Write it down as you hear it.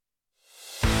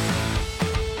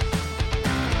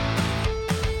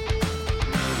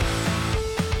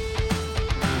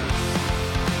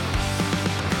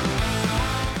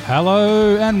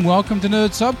Hello and welcome to Nerd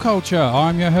Subculture.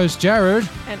 I'm your host Jared.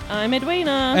 And I'm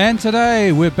Edwina. And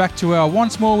today we're back to our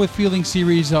Once More with Feeling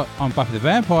series on Buffy the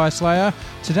Vampire Slayer.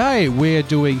 Today we're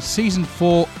doing Season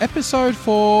 4, Episode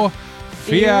 4,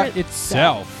 Fear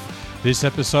Itself. This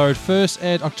episode first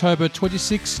aired October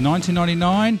 26,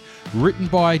 1999, written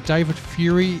by David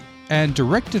Fury and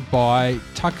directed by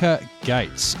Tucker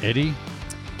Gates. Eddie?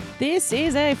 This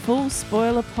is a full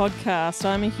spoiler podcast.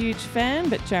 I'm a huge fan,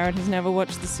 but Jared has never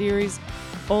watched the series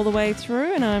all the way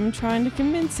through, and I'm trying to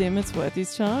convince him it's worth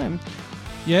his time.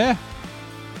 Yeah.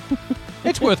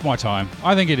 It's worth my time.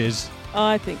 I think it is.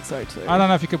 I think so too. I don't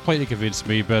know if you completely convinced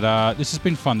me, but this has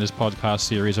been fun, this podcast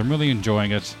series. I'm really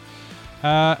enjoying it.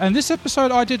 And this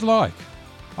episode I did like.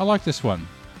 I like this one.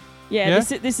 Yeah?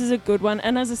 This is a good one.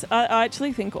 And as I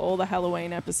actually think all the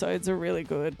Halloween episodes are really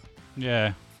good.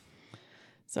 Yeah.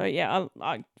 So yeah,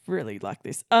 I really like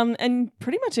this. And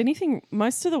pretty much anything,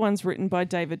 most of the ones written by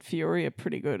David Fury are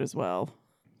pretty good as well.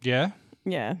 Yeah?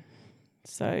 Yeah.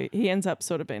 So he ends up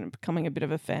sort of becoming a bit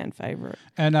of a fan favourite.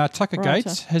 And Tucker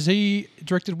Gates, has he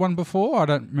directed one before? I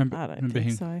don't remember. I don't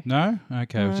think so. No?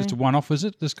 Okay. No. It was just a one-off, is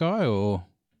it, this guy? Or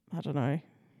I don't know.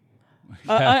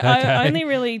 I only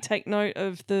really take note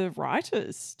of the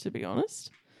writers, to be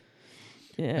honest.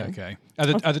 Yeah. Okay.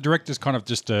 Are the directors kind of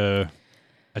just a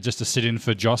sit-in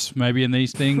for Joss maybe in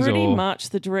these things? Pretty much.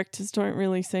 The directors don't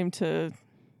really seem to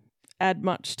add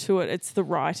much to it. It's the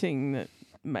writing that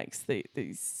makes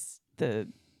the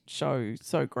show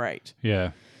so great.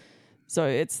 Yeah. So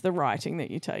it's the writing that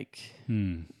you take.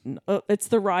 It's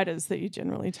the writers that you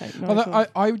generally take note Although of.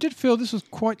 I did feel this was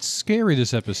quite scary,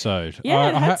 this episode.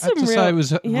 Yeah, I had to say it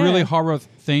was really horror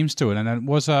themes to it, and it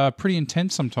was pretty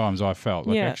intense sometimes, I felt.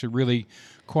 Actually really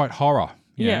quite horror.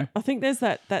 You know? I think there's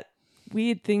that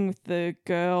weird thing with the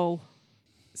girl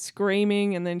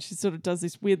screaming, and then she sort of does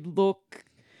this weird look.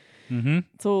 Mm-hmm.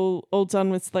 It's all done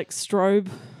with like strobe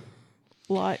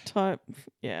light type.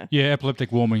 Yeah. Yeah,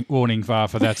 epileptic warning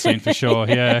for that scene for sure.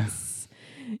 Yes.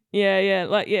 Yeah.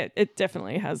 It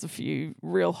definitely has a few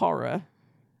real horror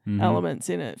elements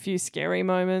in it, a few scary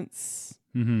moments.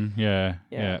 Mm-hmm.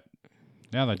 Yeah.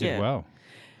 Now they did well.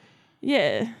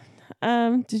 Yeah.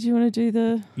 Did you want to do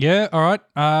the... Yeah, all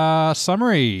right.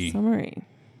 Summary.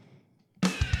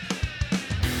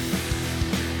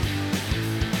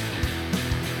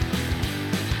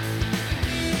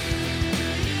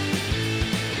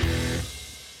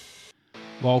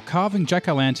 While carving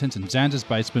jack-o'-lanterns in Xander's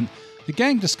basement, the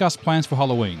gang discuss plans for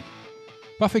Halloween.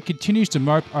 Buffy continues to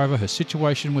mope over her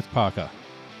situation with Parker.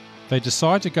 They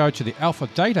decide to go to the Alpha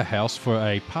Data house for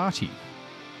a party.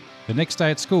 The next day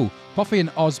at school, Buffy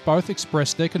and Oz both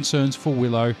express their concerns for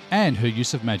Willow and her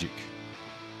use of magic.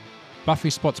 Buffy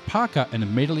spots Parker and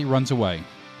immediately runs away.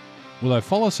 Willow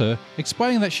follows her,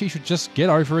 explaining that she should just get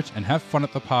over it and have fun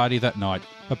at the party that night,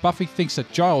 but Buffy thinks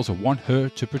that Giles will want her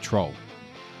to patrol.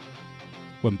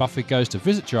 When Buffy goes to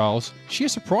visit Giles, she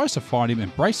is surprised to find him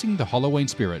embracing the Halloween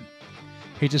spirit.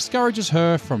 He discourages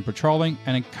her from patrolling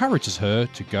and encourages her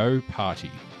to go party.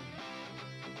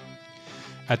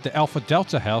 At the Alpha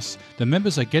Delta house, the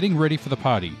members are getting ready for the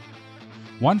party.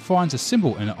 One finds a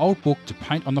symbol in an old book to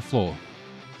paint on the floor.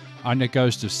 Anya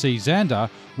goes to see Xander,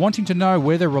 wanting to know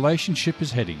where their relationship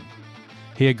is heading.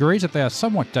 He agrees that they are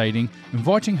somewhat dating,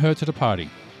 inviting her to the party.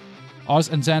 Oz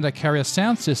and Xander carry a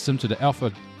sound system to the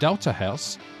Alpha Delta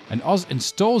house, and Oz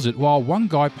installs it while one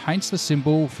guy paints the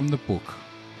symbol from the book.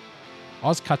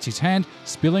 Oz cuts his hand,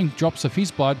 spilling drops of his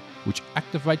blood, which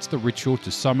activates the ritual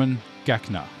to summon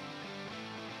Gakna.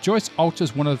 Joyce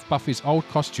alters one of Buffy's old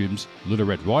costumes, Little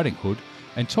Red Riding Hood,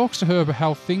 and talks to her about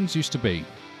how things used to be.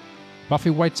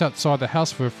 Buffy waits outside the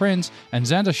house for her friends, and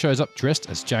Xander shows up dressed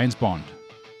as James Bond.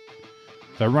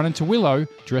 They run into Willow,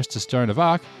 dressed as Joan of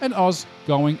Arc, and Oz,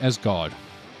 going as God.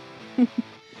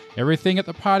 Everything at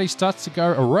the party starts to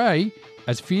go awry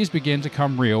as fears begin to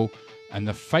come real, and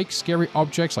the fake scary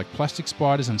objects like plastic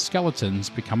spiders and skeletons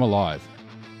become alive.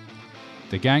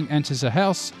 The gang enters the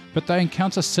house, but they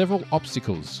encounter several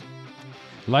obstacles.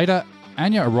 Later,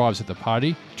 Anya arrives at the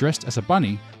party, dressed as a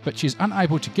bunny, but she is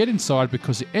unable to get inside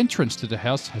because the entrance to the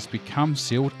house has become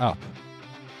sealed up.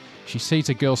 She sees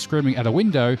a girl screaming at a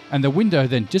window, and the window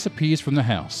then disappears from the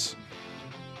house.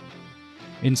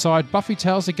 Inside, Buffy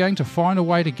tells the gang to find a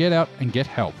way to get out and get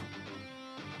help.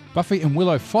 Buffy and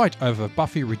Willow fight over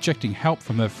Buffy rejecting help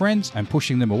from her friends and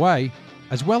pushing them away,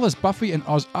 as well as Buffy and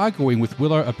Oz arguing with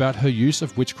Willow about her use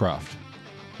of witchcraft.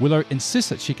 Willow insists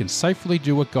that she can safely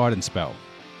do a guidance spell.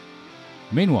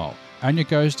 Meanwhile, Anya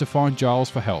goes to find Giles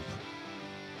for help.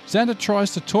 Xander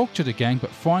tries to talk to the gang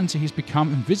but finds that he's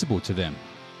become invisible to them.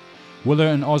 Willow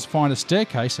and Oz find a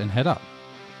staircase and head up.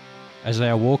 As they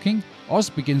are walking, Oz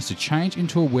begins to change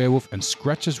into a werewolf and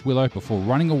scratches Willow before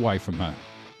running away from her.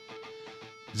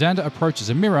 Xander approaches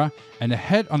a mirror, and the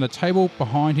head on the table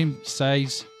behind him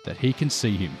says that he can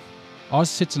see him. Oz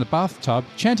sits in the bathtub,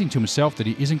 chanting to himself that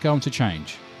he isn't going to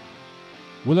change.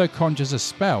 Willow conjures a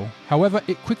spell, however,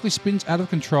 it quickly spins out of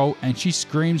control and she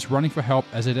screams, running for help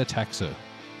as it attacks her.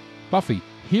 Buffy,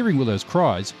 hearing Willow's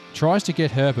cries, tries to get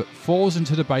her but falls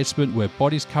into the basement where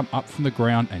bodies come up from the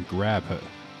ground and grab her.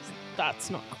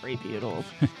 That's not creepy at all.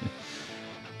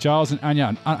 Giles and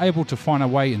Anya are unable to find a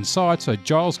way inside, so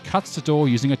Giles cuts the door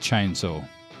using a chainsaw.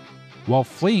 While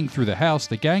fleeing through the house,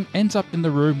 the gang ends up in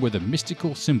the room where the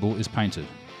mystical symbol is painted.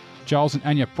 Giles and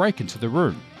Anya break into the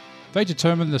room. They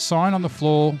determine the sign on the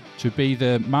floor to be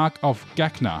the mark of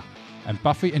Gakna, and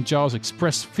Buffy and Giles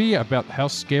express fear about how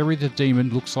scary the demon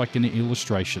looks like in the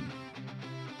illustration.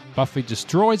 Buffy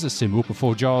destroys the symbol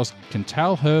before Giles can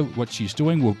tell her what she's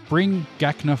doing will bring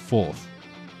Gakna forth.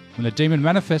 When the demon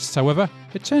manifests, however,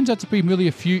 it turns out to be merely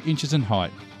a few inches in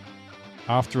height.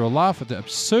 After a laugh at the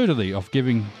absurdity of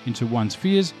giving into one's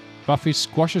fears, Buffy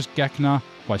squashes Gakna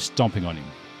by stomping on him.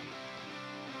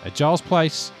 At Giles'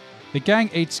 place, the gang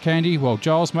eats candy while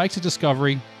Giles makes a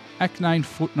discovery, Achnane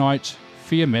footnote,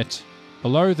 fear met.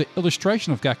 Below, the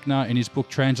illustration of Gakna in his book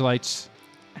translates,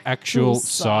 actual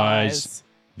size.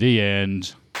 The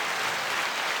end.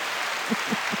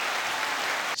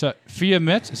 So, fear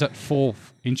met, is that 4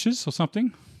 inches or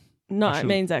something? No, Actual- it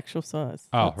means actual size.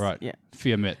 Oh, right. Yeah.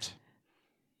 Fear met.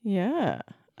 Yeah.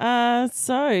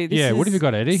 So this Yeah, is, what have you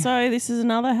got, Eddie? So this is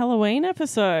another Halloween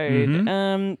episode,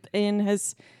 Mhm. and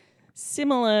has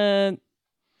similar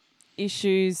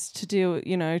issues to deal,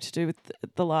 to do with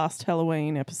the last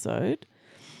Halloween episode.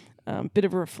 Bit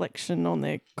of a reflection on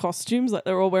their costumes, like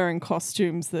they're all wearing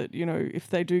costumes that, if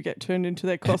they do get turned into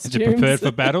their costumes, Is it prepared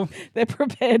for battle? They're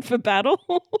prepared for battle.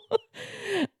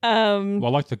 Well, I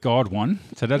like the god one,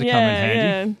 so that'd come in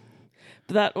handy. Yeah.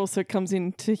 But that also comes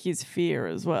into his fear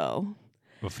as well.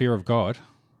 Well, fear of God.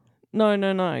 No.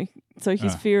 So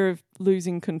his Oh. fear of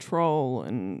losing control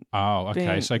and Oh, okay.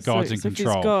 being- So God's in so if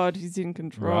control. he's God, he's in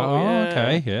control. Oh, yeah.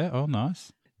 okay. Yeah. Oh,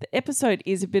 nice. The episode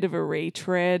is a bit of a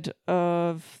retread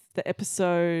of the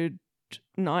episode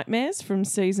Nightmares from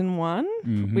season 1,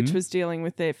 which Mhm. was dealing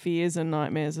with their fears and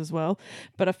nightmares as well.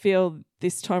 But I feel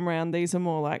this time around these are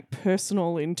more like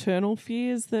personal internal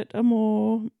fears that are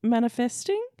more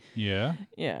manifesting. Yeah.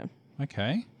 Yeah.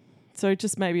 Okay. So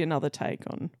just maybe another take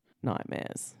on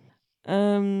nightmares.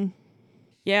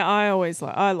 Yeah,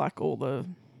 I like all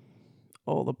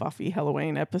the Buffy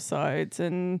Halloween episodes,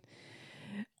 and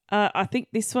I think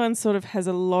this one sort of has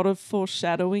a lot of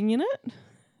foreshadowing in it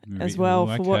as well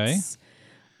for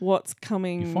what's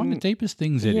coming. You find the deepest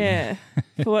things, Eddie. Yeah,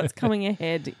 for what's coming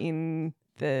ahead in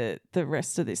the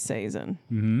rest of this season.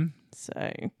 Mm-hmm. So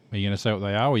Are you going to say what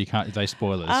they are, or you can't? Are they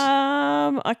spoilers?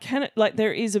 I can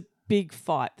there is a big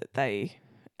fight that they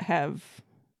have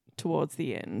towards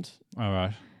the end. All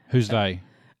right. Who's they?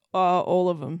 All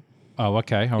of them. Oh,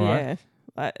 okay. All right. Yeah,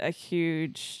 like a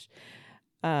huge.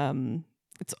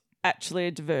 It's actually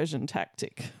a diversion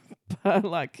tactic, but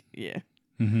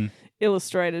Mm-hmm.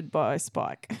 illustrated by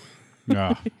Spike.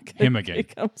 Oh, him again.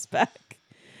 It comes back.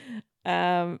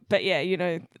 But yeah,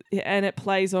 and it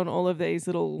plays on all of these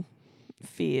little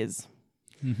fears.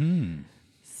 Mm-hmm.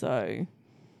 So,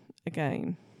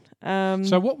 again.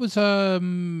 So what was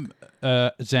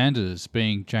Xander's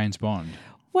being James Bond?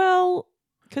 Well,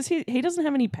 because he doesn't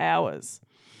have any powers.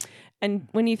 And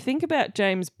when you think about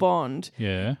James Bond,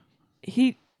 Yeah.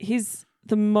 he's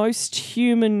the most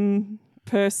human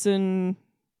person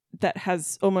that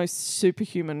has almost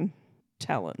superhuman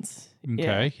talents.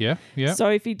 Okay. Yeah. Yeah. So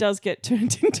if he does get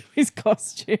turned into his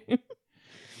costume,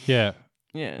 Yeah.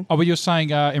 yeah. Oh, but you're saying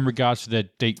in regards to their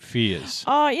deep fears.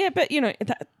 Oh yeah, but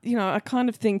I kind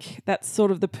of think that's sort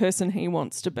of the person he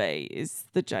wants to be, is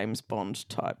the James Bond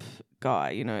type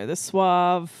guy. The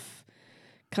suave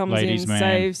comes Ladies' in,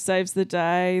 man. saves the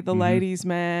day, the ladies'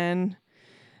 man.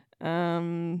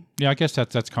 Yeah, I guess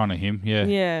that's kind of him. Yeah.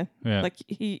 Yeah. Yeah. Like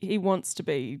he wants to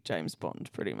be James Bond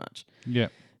pretty much. Yeah.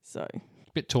 So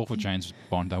Bit tall for James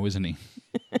Bond, though, isn't he?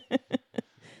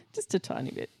 just a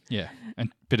tiny bit. Yeah. And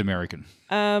a bit American.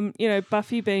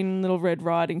 Buffy being Little Red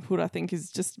Riding Hood, I think,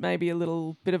 is just maybe a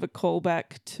little bit of a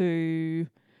callback to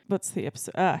what's the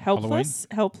episode? Helpless.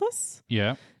 Helpless.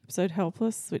 Yeah. Episode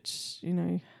Helpless, which,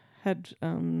 had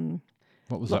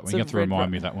What was that lots one? You have of to red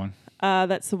remind ri- me of that one.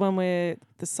 that's the one where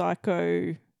the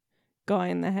psycho guy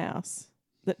in the house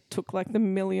that took like the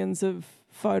millions of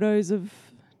photos of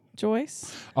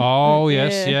Joyce. Oh,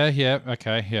 yes. Yeah. Yeah. Yeah.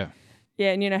 Okay. Yeah.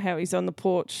 Yeah, and you know how he's on the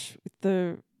porch with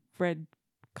the red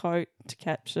coat to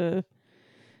capture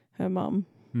her mum.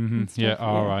 Mm-hmm. and Yeah. stuff.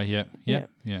 All right. Yeah. Yeah.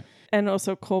 Yeah. And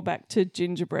also call back to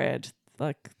gingerbread.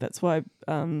 Like, that's why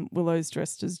Willow's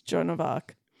dressed as Joan of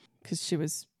Arc, because she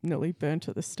was nearly burnt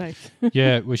at the stake.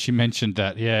 Yeah. Well, she mentioned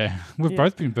that. Yeah. We've Yeah.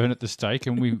 both been burnt at the stake,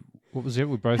 and what was it?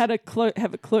 We both. Had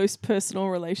have a close personal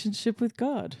relationship with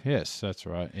God. Yes, that's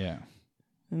right. Yeah.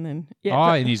 And then,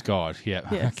 and he's God. Yeah.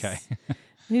 yes. Okay.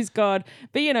 He's God.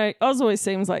 But, Oz always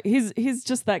seems like he's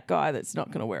just that guy that's not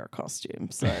going to wear a costume.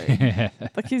 So,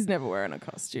 like, he's never wearing a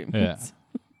costume. Yeah.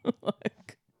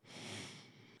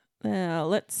 Now,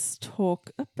 let's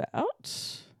talk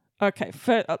about... Okay,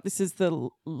 this is the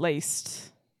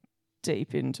least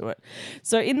deep into it.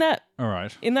 So, in that All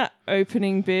right.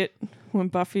 opening bit, when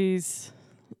Buffy's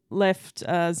left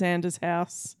Xander's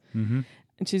house Mm-hmm.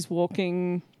 and she's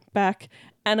walking back,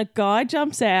 and a guy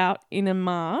jumps out in a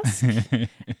mask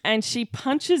and she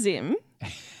punches him,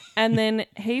 and then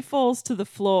he falls to the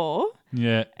floor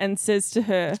Yeah. and says to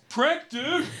her, Prank,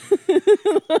 dude.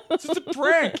 It's just a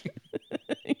prank.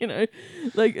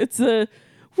 like,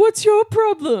 what's your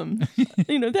problem?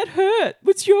 That hurt.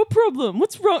 What's your problem?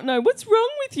 What's wrong? No, what's wrong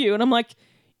with you? And I'm like,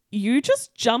 you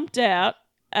just jumped out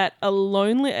at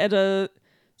a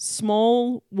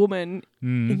small woman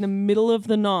in the middle of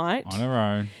the night On her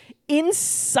own. in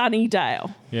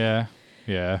Sunnydale. Yeah.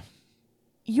 Yeah.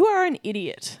 You are an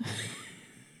idiot.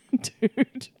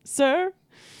 Dude. Sir?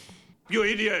 You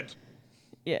idiot!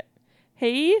 Yeah.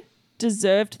 He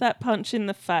deserved that punch in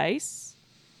the face.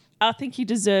 I think he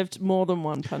deserved more than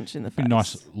one punch in the face.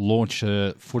 Nice launch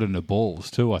foot in the balls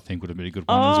too, I think would have been a good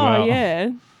one as Oh, well. yeah.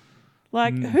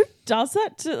 Like, who does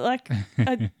that to,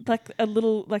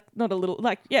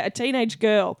 a teenage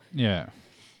girl? Yeah.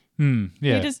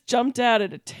 Yeah. He just jumped out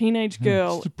at a teenage It's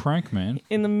girl just a prank, man.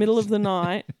 in the middle of the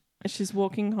night as she's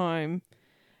walking home,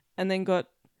 and then got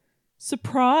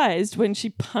surprised when she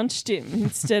punched him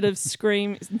instead of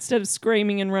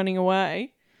screaming and running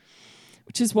away,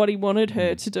 which is what he wanted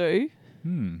her to do.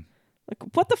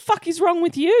 Like, what the fuck is wrong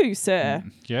with you, sir?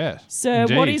 Yeah. Sir,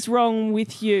 indeed. what is wrong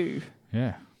with you?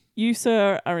 Yeah. You,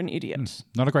 sir, are an idiot.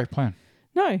 Not a great plan.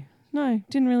 No,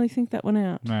 didn't really think that one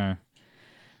out. No.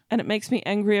 And it makes me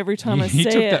angry every time I He see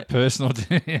took it. that personal.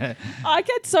 Yeah. I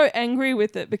get so angry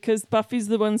with it because Buffy's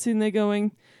the one sitting there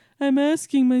going, I'm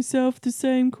asking myself the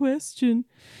same question.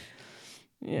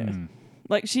 Yeah.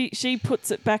 Like, she puts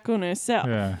it back on herself.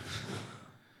 Yeah.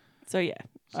 So, yeah,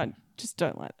 I just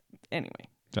don't like that. Anyway.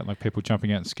 Don't like people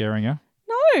jumping out and scaring you.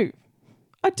 No,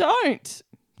 I don't.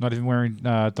 Not even wearing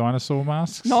dinosaur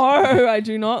masks. No, I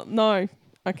do not. No.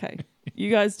 Okay. You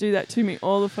guys do that to me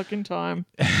all the fucking time.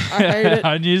 I hate it.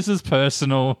 I knew this is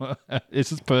personal.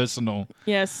 This is personal.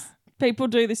 Yes. People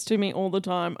do this to me all the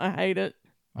time. I hate it.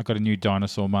 I got a new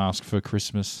dinosaur mask for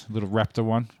Christmas. A little raptor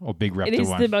one or big raptor It is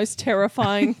one. the most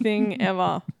terrifying thing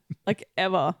ever. Like,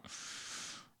 ever.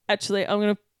 Actually,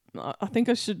 I think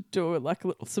I should do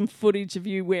some footage of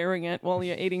you wearing it while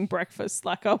you're eating breakfast,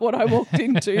 like what I walked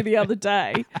into the other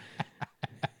day.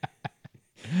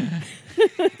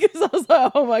 Because I was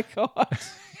like, oh my God.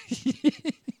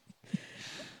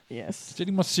 Yes. Just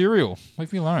eating my cereal.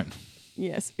 Leave me alone.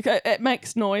 Yes. Okay, it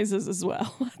makes noises as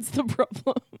well. That's the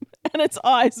problem. And its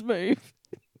eyes move.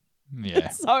 Yeah.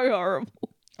 It's so horrible.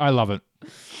 I love it.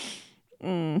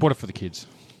 Bought it for the kids.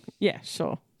 Yeah,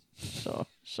 sure.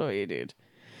 Sure you did.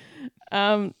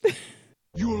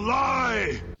 You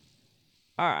lie!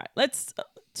 All right, let's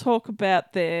talk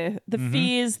about the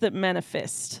fears that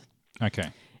manifest Okay.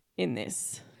 in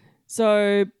this.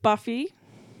 So Buffy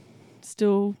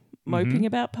still moping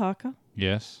about Parker.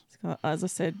 Yes. As I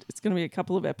said, it's going to be a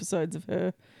couple of episodes of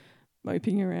her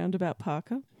moping around about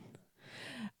Parker.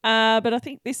 But I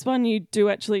think this one you do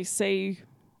actually see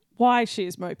why she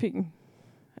is moping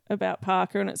about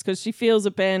Parker, and it's because she feels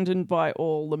abandoned by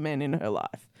all the men in her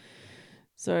life.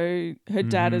 So her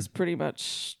dad is pretty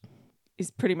much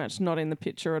not in the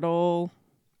picture at all.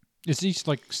 Is he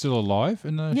still alive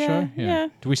in the show? Yeah.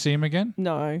 Do we see him again?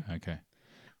 No. Okay.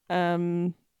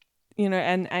 And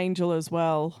Angel as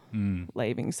well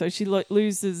leaving. So she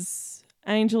loses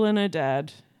Angel and her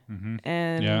dad,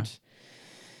 and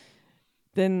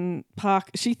then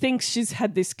Parker. She thinks she's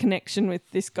had this connection with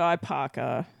this guy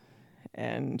Parker,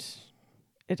 and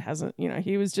it hasn't.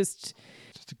 He was just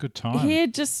a good time. He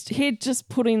had just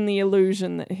put in the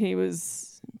illusion that he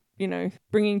was,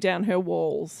 bringing down her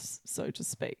walls, so to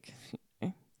speak.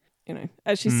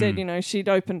 As she said, she'd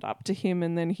opened up to him,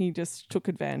 and then he just took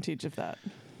advantage of that.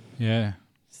 Yeah.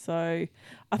 So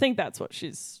I think that's what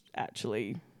she's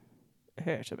actually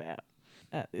hurt about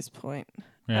at this point.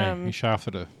 Yeah, he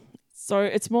shafted her. So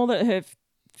it's more that her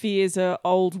fears are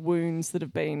old wounds that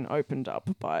have been opened up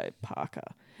by Parker.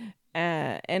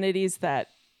 And it is that,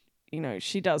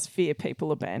 she does fear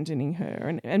people abandoning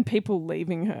her and people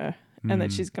leaving her and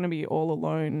that she's going to be all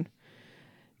alone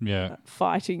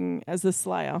fighting as the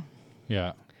Slayer.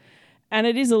 Yeah. And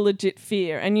it is a legit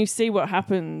fear. And you see what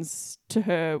happens to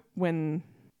her when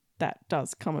that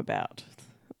does come about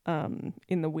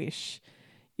in The Wish.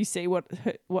 You see what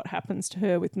happens to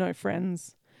her with no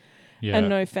friends and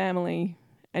no family.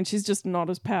 And she's just not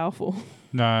as powerful.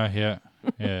 No, yeah.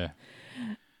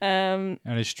 And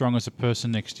as strong as a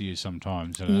person next to you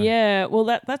sometimes. Yeah, well,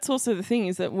 that's also the thing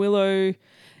is that Willow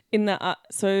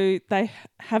so they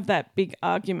have that big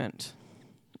argument,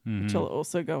 which I'll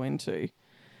also go into.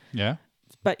 Yeah.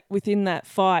 But within that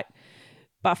fight,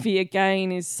 Buffy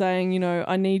again is saying,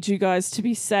 I need you guys to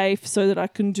be safe so that I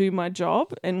can do my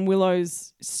job. And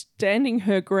Willow's standing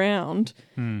her ground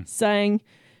saying,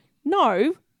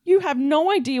 no, you have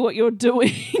no idea what you're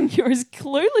doing. You're as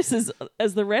clueless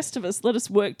as the rest of us. Let us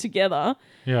work together.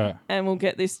 Yeah. And we'll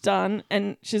get this done.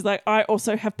 And she's like, I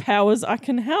also have powers. I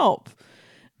can help.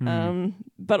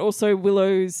 But also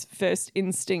Willow's first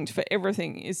instinct for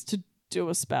everything is to do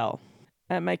a spell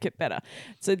and make it better.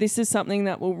 So this is something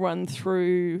that will run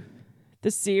through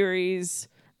the series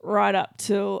right up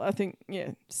till, I think,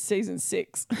 season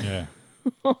 6. Yeah.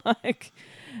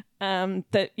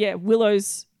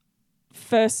 Willow's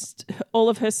first, all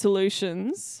of her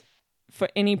solutions for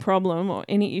any problem or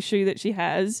any issue that she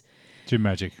has Do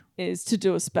magic. is to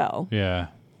do a spell. Yeah.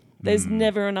 There's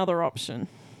never another option.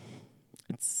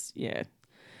 It's,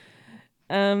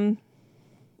 and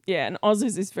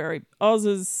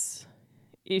Oz's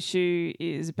issue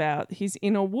is about his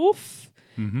inner wolf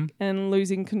and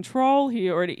losing control.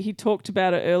 He talked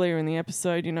about it earlier in the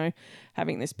episode,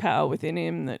 having this power within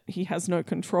him that he has no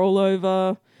control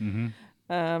over.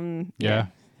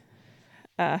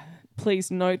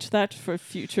 Please note that for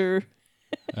future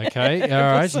Okay,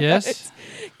 all right, yes.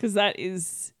 Because that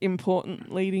is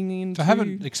important leading into... They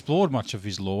haven't explored much of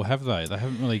his lore, have they? They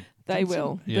haven't really... They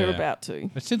will. Yeah. They're about to.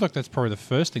 It seems like that's probably the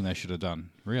first thing they should have done,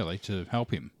 really, to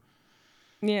help him.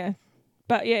 Yeah.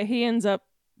 But yeah, he ends up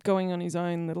going on his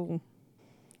own little...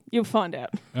 You'll find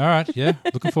out. All right, yeah.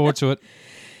 Looking forward to it.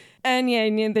 And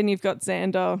then you've got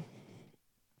Xander.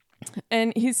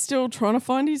 And he's still trying to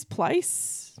find his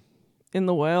place in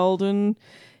the world, and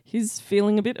he's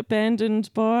feeling a bit abandoned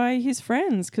by his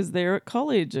friends because they're at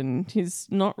college and he's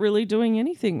not really doing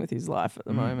anything with his life at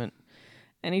the moment.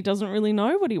 And he doesn't really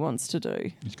know what he wants to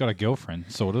do. He's got a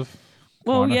girlfriend, sort of.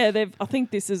 Well, yeah, I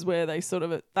think this is where they sort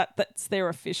of... That's their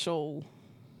official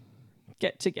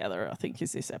get-together, I think,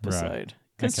 is this episode.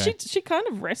 Because she kind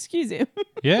of rescues him.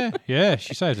 Yeah.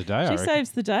 She saves the day, She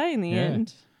saves the day in the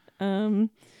end. And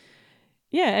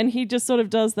he just sort of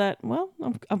does that, well,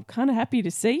 I'm kind of happy to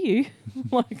see you.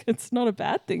 Like, it's not a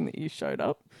bad thing that you showed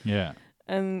up. Yeah.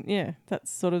 And,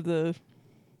 that's sort of the...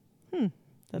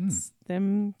 That's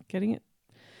them getting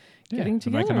together,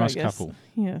 make a nice I guess. couple.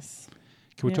 Yes.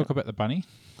 Can we talk about the bunny?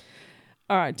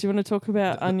 All right. Do you want to talk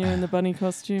about Anya in the bunny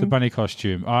costume? The bunny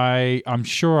costume. I'm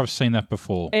sure I've seen that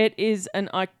before. It is an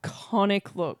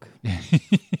iconic look.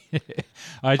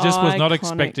 I just was not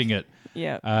expecting it.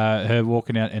 Yeah. Her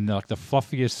walking out in like the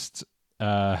fluffiest,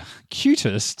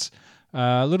 cutest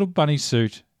little bunny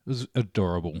suit. It was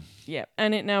adorable. Yeah.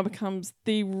 And it now becomes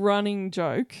the running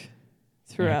joke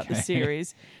throughout the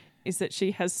series is that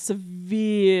she has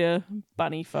severe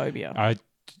bunny phobia.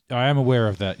 I am aware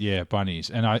of that, bunnies.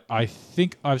 And I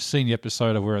think I've seen the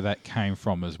episode of where that came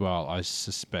from as well, I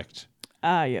suspect.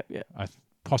 Yeah.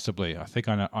 Possibly. I think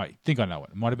I know it.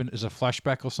 It might have been as a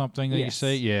flashback or something that you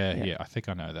see. Yeah. I think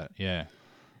I know that. Yeah.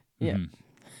 Yeah.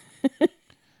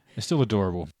 It's still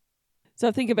adorable. So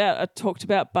I talked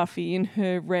about Buffy in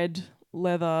her red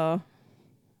leather,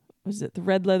 was it the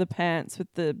red leather pants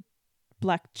with the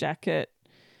black jacket?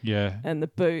 Yeah. And the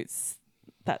boots.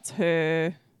 That's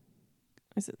her.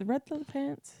 Is it the red leather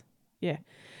pants? Yeah.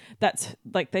 That's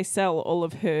like they sell all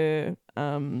of her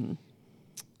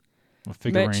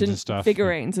figurines and stuff.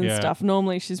 Figurines and stuff.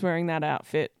 Normally she's wearing that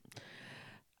outfit.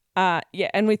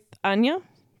 And with Anya,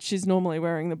 she's normally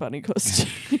wearing the bunny costume.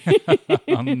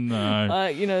 Oh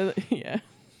no. Yeah.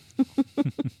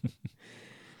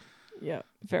 Yeah,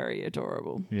 very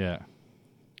adorable. Yeah.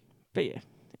 But yeah,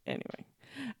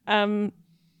 anyway.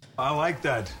 I like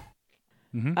that.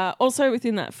 Also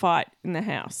within that fight in the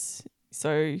house,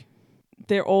 so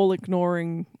they're all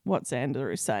ignoring what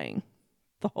Xander is saying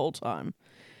the whole time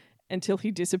until he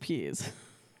disappears.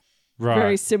 Right.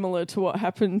 Very similar to what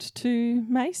happened to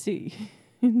Macy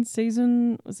in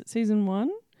season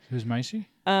 1? Who's Macy?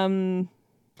 Out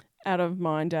of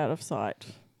mind, out of sight.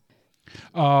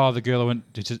 Oh, the girl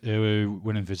who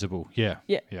went invisible. Yeah.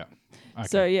 Yeah. Yeah.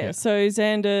 Okay. So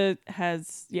Xander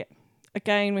has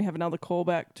again, we have another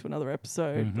callback to another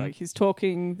episode. Like he's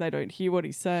talking, they don't hear what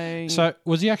he's saying. So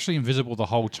was he actually invisible the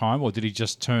whole time, or did he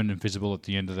just turn invisible at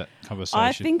the end of that conversation?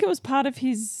 I think it was part of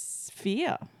his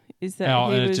fear. Is that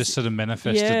and it just sort of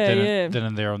manifested then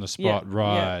and there on the spot,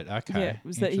 right? Yeah. Okay, Yeah, it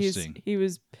was that he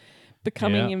was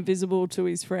becoming invisible to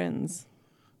his friends.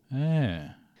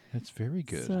 Yeah, that's very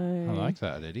good. So, I like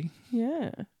that, Eddie.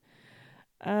 Yeah.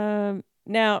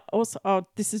 Now, also,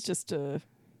 this is just a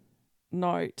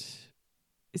note.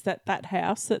 Is that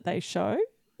house that they show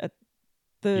at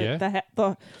the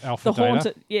Alpha the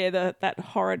haunted that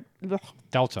horrid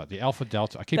Delta, the Alpha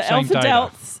Delta. I keep the saying Alpha Data.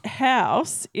 Delta's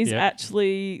house is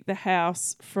actually the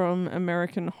house from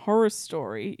American Horror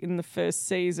Story in the first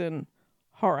season,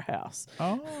 Horror House.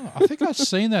 Oh, I think I've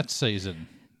seen that season.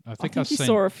 I think you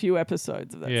saw a few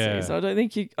episodes of that season. I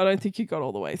don't think you got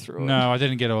all the way through it. No, I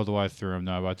didn't get all the way through them.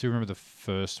 No, but I do remember the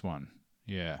first one.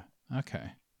 Yeah.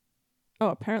 Okay. Oh,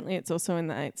 apparently it's also in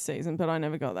the 8th season, but I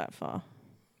never got that far.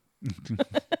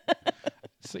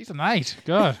 Season 8.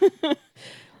 God.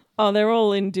 Oh, they're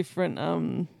all in different.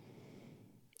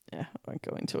 Yeah, I won't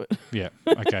go into it. Yeah.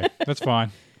 Okay, that's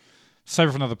fine. Save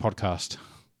it for another podcast.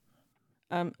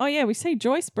 Oh yeah, we see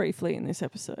Joyce briefly in this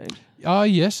episode. Oh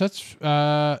yes, that's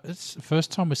it's the first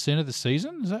time we've seen her this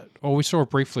season. Is that? Or we saw her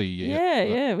briefly.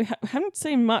 Yeah. We haven't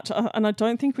seen much, and I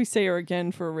don't think we see her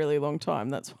again for a really long time.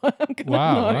 That's why I'm going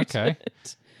to note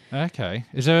it. Okay.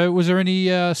 Was there any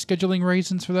scheduling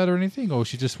reasons for that or anything, or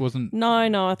she just wasn't?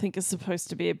 No. I think it's supposed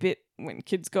to be a bit when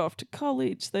kids go off to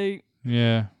college. They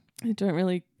don't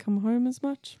really come home as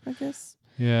much, I guess.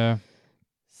 Yeah.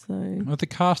 So well, the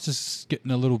cast is getting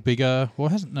a little bigger.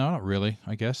 Well, no, not really.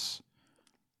 I guess.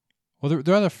 Well,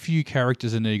 there are a few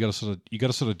characters in there. You got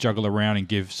to sort of juggle around and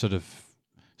give sort of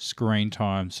screen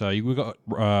time. So we got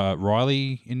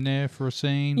Riley in there for a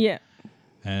scene. Yeah.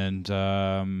 And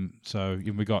so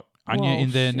we got Anya in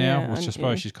there now, which I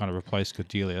suppose she's kind of replaced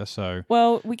Cordelia. So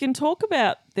well, we can talk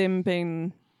about her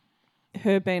being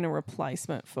a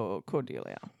replacement for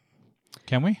Cordelia.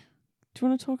 Can we? Do you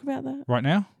want to talk about that right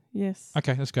now? Yes.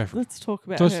 Okay, let's go for it. Let's talk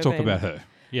about her.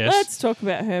 Yes. Let's talk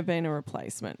about her being a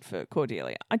replacement for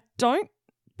Cordelia. I don't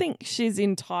think she's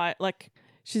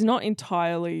not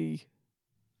entirely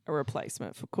a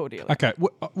replacement for Cordelia. Okay,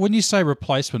 when you say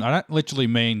replacement, I don't literally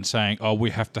mean saying, oh, we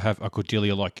have to have a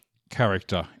Cordelia-like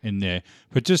character in there,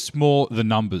 but just more the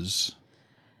numbers.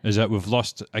 Is that we've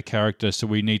lost a character, so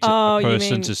we need a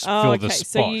person to fill the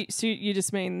spot. So you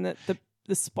just mean that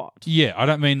the spot. Yeah, I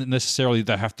don't mean that necessarily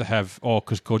they have to have,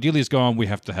 because Cordelia's gone, we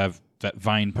have to have that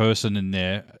vain person in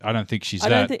there. I don't think she's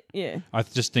I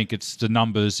just think it's the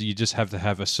numbers. You just have to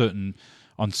have a certain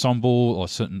ensemble or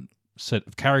certain set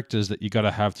of characters that you got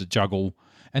to have to juggle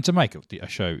and to make a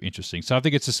show interesting. So I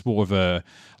think it's just more of a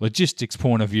logistics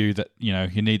point of view that, you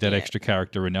need that extra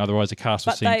character in. Otherwise the cast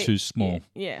would seem too small.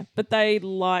 Yeah, but they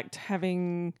liked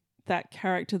having that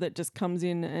character that just comes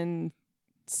in and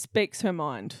speaks her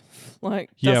mind.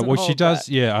 She does.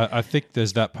 Yeah, I think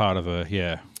there's that part of her.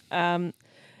 Yeah.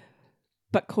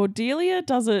 But Cordelia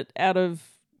does it out of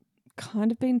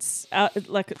kind of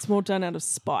it's more done out of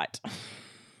spite.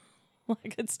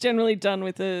 Like it's generally done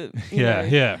with a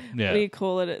yeah. What do you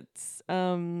call it? It's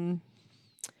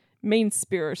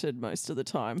mean-spirited most of the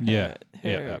time.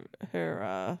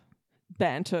 Her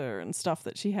banter and stuff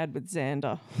that she had with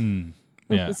Xander.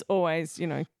 It was always,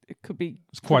 it could be...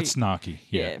 It's quite snarky.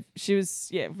 Yeah, she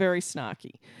was, very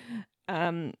snarky.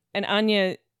 And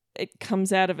Anya, it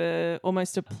comes out of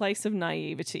almost a place of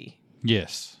naivety.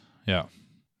 Yes. Yeah.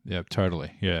 Yeah,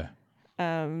 totally. Yeah.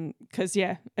 Because,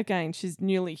 again, she's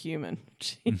newly human.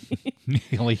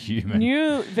 Nearly human.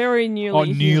 Very newly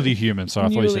human. Newly human. Sorry, I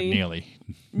thought you said nearly.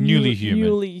 Newly human.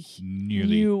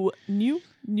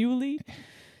 Newly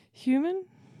human?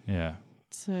 Yeah.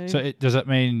 So does that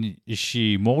mean, is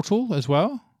she mortal as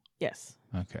well? Yes.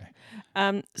 Okay.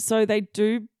 So they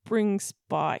do bring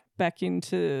Spike back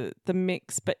into the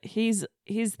mix, but he's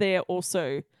there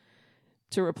also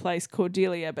to replace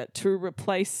Cordelia, but to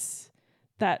replace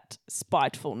that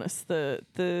spitefulness, the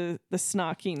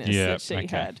snarkiness that she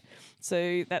had.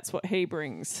 So that's what he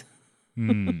brings.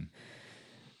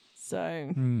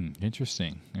 So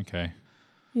interesting. Okay.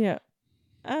 Yeah.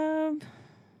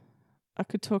 I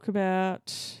could talk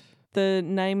about the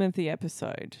name of the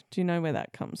episode. Do you know where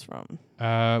that comes from?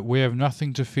 We have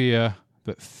nothing to fear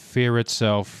but fear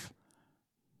itself.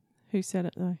 Who said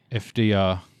it though?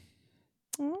 FDR.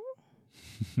 Oh.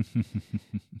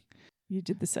 You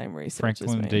did the same research Franklin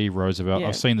as me. D. Roosevelt. Yeah.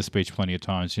 I've seen the speech plenty of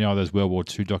times. Those World War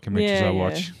II documentaries I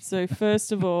watch. So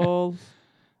first of all,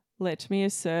 Let me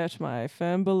assert my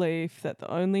firm belief that the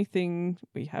only thing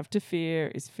we have to fear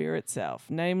is fear itself,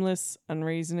 nameless,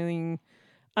 unreasoning,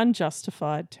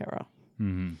 unjustified terror.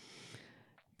 Mm-hmm.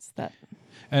 It's that.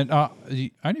 And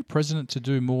the only president to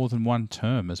do more than one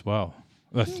term as well.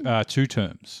 2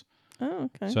 terms.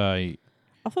 Oh, okay. So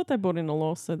I thought they brought in a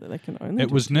law so that they can only. it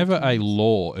do was 2 never a terms.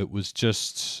 law. It was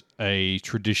just a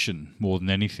tradition more than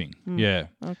anything. Yeah.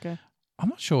 Okay. I'm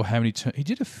not sure how many terms. He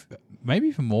did maybe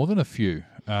even more than a few.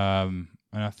 And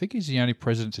I think he's the only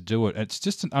president to do it. It's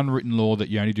just an unwritten law that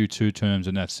you only do 2 terms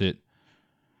and that's it.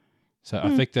 So I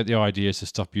think that the idea is to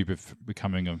stop you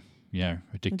becoming a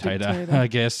dictator, dictator. I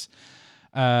guess.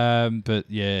 But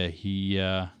yeah, he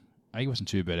wasn't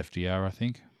too bad, FDR, I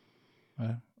think.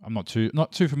 I'm not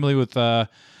too familiar with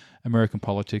American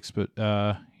politics, but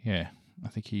yeah, I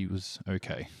think he was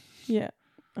okay. Yeah.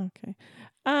 Okay.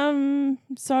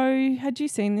 So had you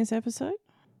seen this episode?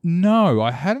 No,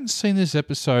 I hadn't seen this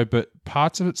episode, but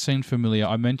parts of it seemed familiar.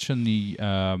 I mentioned the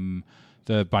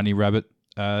bunny rabbit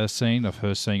scene of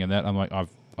her seeing that. I'm like,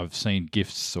 I've seen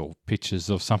gifs or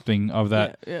pictures of something of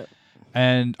that. Yeah.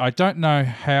 And I don't know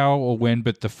how or when,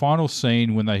 but the final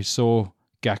scene when they saw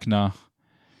Gakna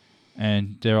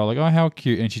and they're all like, oh, how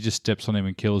cute. And she just steps on him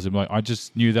and kills him. Like, I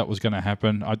just knew that was going to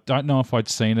happen. I don't know if I'd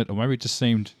seen it or maybe it just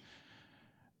seemed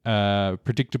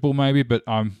predictable maybe, but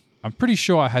I'm pretty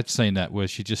sure I had seen that where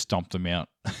she just stomped him out.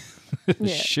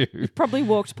 Yeah. Shoe. Probably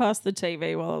walked past the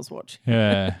TV while I was watching.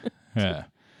 Yeah. Yeah.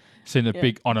 Seen a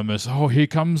big ominous, oh, here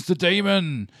comes the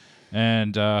demon.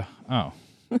 And,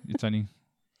 it's only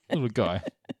a little guy.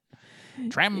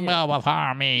 Tremble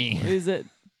before me. Is it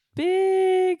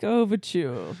big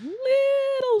overture,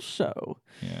 little show?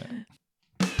 Yeah.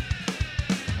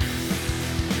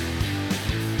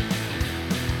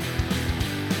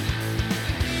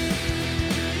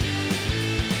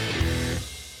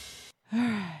 All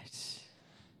right.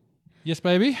 Yes,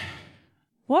 baby.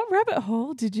 What rabbit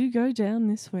hole did you go down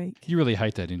this week? You really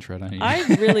hate that intro, don't you? I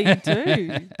really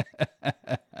do.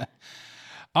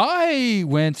 I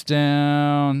went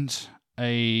down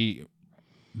a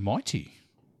mighty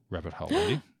rabbit hole,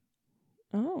 Eddie.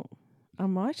 Oh, a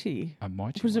mighty. A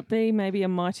mighty Would one. it be maybe a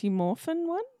Mighty Morphin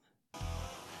one?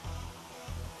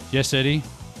 Yes, Eddie.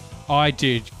 I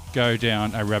did go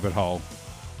down a rabbit hole.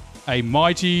 A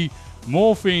mighty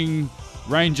morphing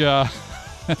ranger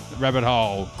rabbit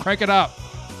hole. Crank it up.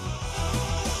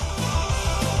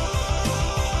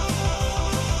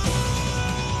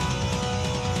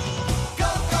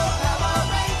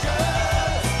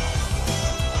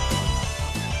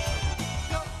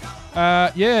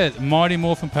 Mighty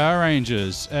Morphin Power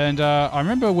Rangers. And I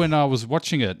remember when I was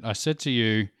watching it, I said to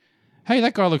you, hey,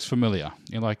 that guy looks familiar.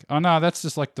 You're like, oh, no, that's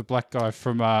just like the black guy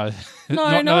from No,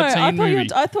 not no. a teen movie.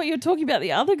 I thought you were talking about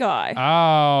the other guy.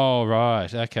 Oh,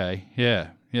 right. Okay. Yeah.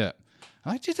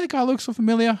 I did that guy look so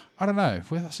familiar? I don't know.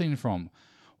 Where have I seen him from?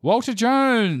 Walter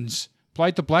Jones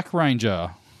played the Black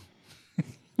Ranger.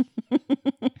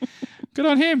 Good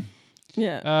on him.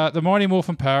 Yeah. The Mighty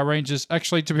Morphin Power Rangers.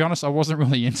 Actually, to be honest, I wasn't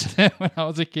really into them when I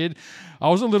was a kid. I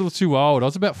was a little too old. I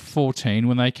was about 14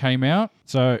 when they came out.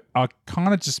 So I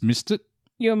kind of just missed it.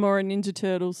 You're more a Ninja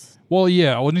Turtles. Well,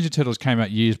 yeah, Ninja Turtles came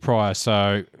out years prior.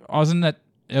 So I was in that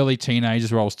early teenagers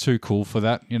where I was too cool for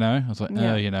that, you know. I was like,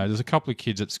 Yeah. there's a couple of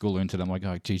kids at school who are into them. I'm like,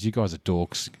 oh, geez, you guys are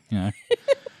dorks, you know.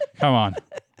 Come on.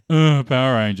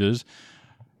 Power Rangers.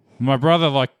 My brother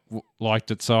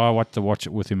liked it, so I had to watch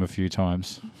it with him a few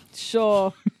times.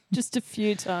 Sure. Just a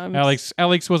few times.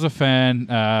 Alex was a fan,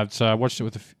 so I watched it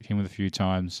with him a few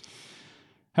times.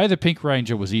 Hey, the Pink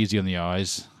Ranger was easy on the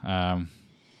eyes, and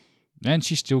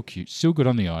she's still cute, still good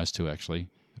on the eyes too. Actually,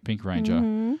 the Pink Ranger.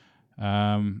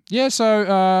 Mm-hmm.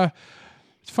 So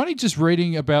it's funny just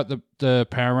reading about the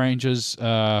Power Rangers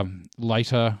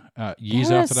later years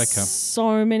There after are they come.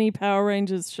 so many Power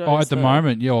Rangers shows. Oh, at the though.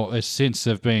 moment, since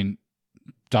there've been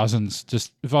dozens.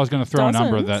 Just if I was going to throw a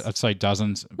number at that, I'd say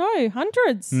dozens. No,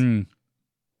 hundreds.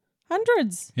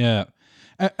 Hundreds. Yeah.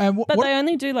 And But they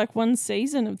only do like one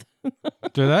season of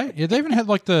do they? Yeah, they even had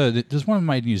like there's one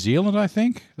made in New Zealand, I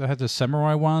think. They had the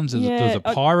samurai ones. There was the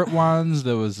pirate ones.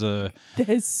 There was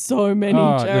There's so many.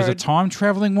 there's a Jared. time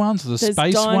traveling ones. There's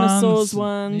space dinosaurs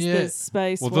ones. Yeah. There's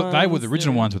space well, ones. they were the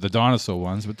original yeah. ones with the dinosaur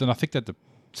ones, but then I think that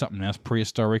something else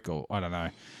prehistoric or I don't know.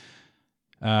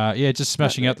 Just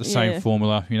smashing out the same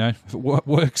formula. You know, if it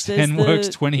works There's then works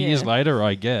 20 years later,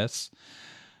 I guess.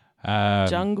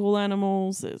 Jungle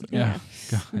animals. Yeah,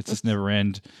 God, it just never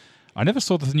end. I never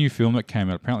saw the new film that came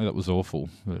out. Apparently, that was awful.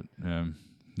 But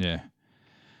yeah.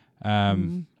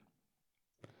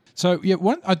 So yeah,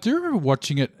 I do remember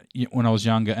watching it when I was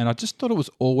younger, and I just thought it was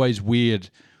always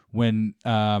weird when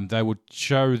they would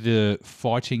show the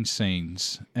fighting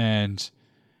scenes and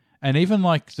even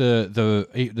like the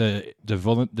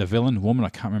villain woman, I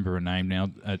can't remember her name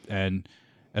now, and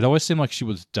it always seemed like she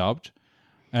was dubbed.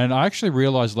 And I actually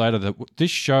realized later that this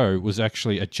show was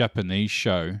actually a Japanese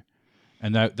show,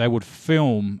 and they would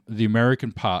film the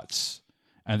American parts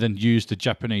and then use the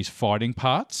Japanese fighting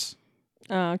parts.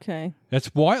 Oh, okay. That's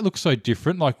why it looks so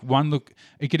different. Like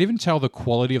you could even tell the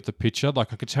quality of the picture.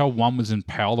 Like I could tell one was in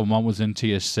PAL and one was in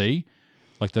TSC.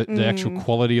 Like the actual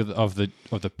quality of the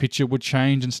picture would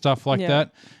change and stuff like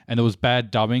that. And there was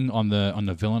bad dubbing on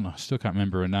the villain. I still can't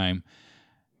remember her name.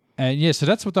 And yeah, so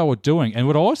that's what they were doing. And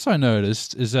what I also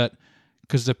noticed is that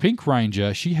because the Pink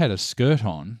Ranger, she had a skirt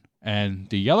on, and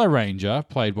the Yellow Ranger,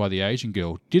 played by the Asian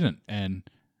girl, didn't. And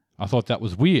I thought that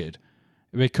was weird.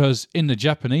 Because in the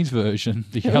Japanese version,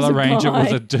 the Yellow Ranger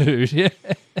was a dude. Yeah.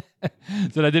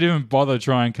 So they didn't even bother to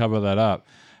try and cover that up.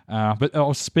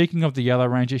 But speaking of the Yellow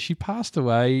Ranger, she passed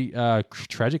away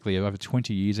tragically over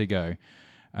 20 years ago.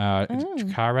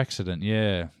 Car accident,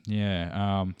 yeah.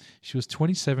 She was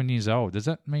 27 years old. Does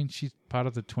that mean she's part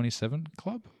of the 27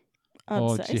 club?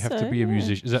 Or do you have to be a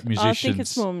musician? Is that musicians? I think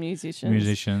it's more musicians.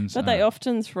 Musicians. But they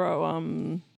often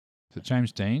throw... Is it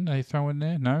James Dean they throw in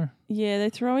there? No? Yeah, they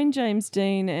throw in James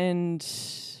Dean and...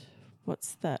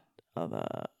 What's that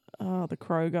other... Oh, the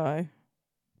Crow guy.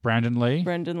 Brandon Lee?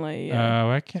 Brendan Lee,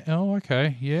 yeah.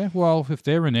 Okay. Yeah, well, if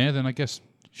they're in there, then I guess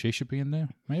she should be in there,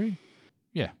 maybe?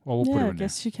 Yeah, well, we'll put her in there. I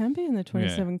guess she can be in the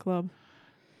 27 club.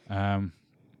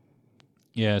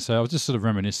 Yeah, so I was just sort of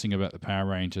reminiscing about the Power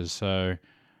Rangers. So,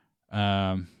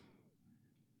 yeah,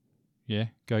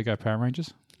 go Power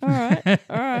Rangers. All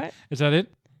right. Is that it?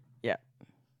 Yeah.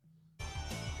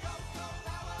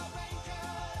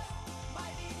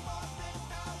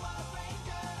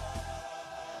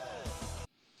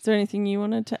 Is there anything you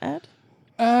wanted to add?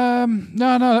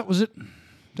 No, that was it.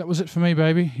 That was it for me,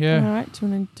 baby. Yeah. All right. Do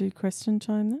you want to do question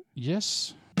time then?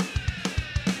 Yes.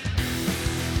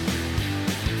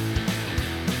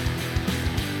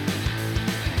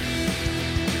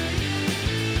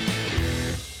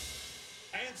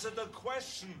 Answer the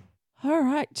question. All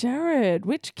right, Jared.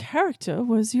 Which character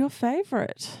was your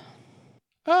favourite?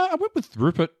 I went with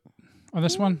Rupert on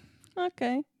this one.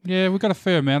 Okay. Yeah, we got a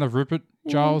fair amount of Rupert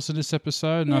Giles in this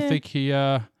episode, and I think he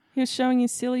was showing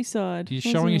his silly side. He's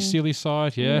showing his silly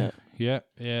side, yeah.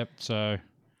 So,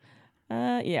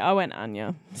 I went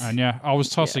Anya. Anya, I was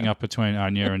tossing up between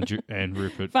Anya and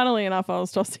Rupert. Funnily enough, I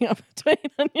was tossing up between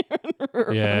Anya and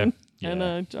Rupert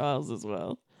and Giles as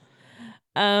well.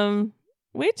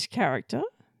 Which character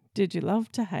did you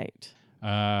love to hate?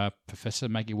 Professor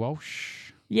Maggie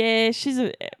Walsh. Yeah, she's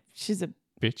a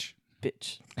bitch.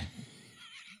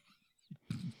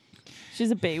 She's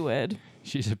a B word.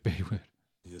 She's a B word.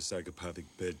 You psychopathic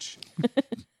bitch.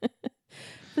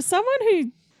 For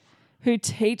someone who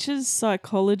teaches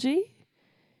psychology,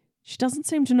 she doesn't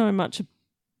seem to know much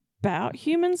about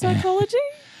human psychology.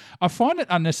 I find it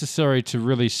unnecessary to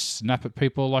really snap at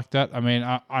people like that. I mean,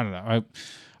 I don't know.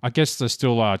 I guess there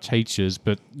still are teachers,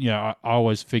 but I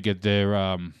always figured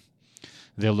they'll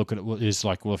look at it is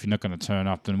like, well, if you're not going to turn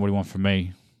up, then what do you want from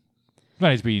me? You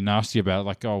don't need to be nasty about it,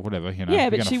 like, oh, whatever, Yeah,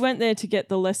 but she went there to get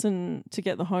the lesson, to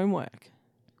get the homework.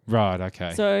 Right,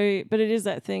 okay. So, but it is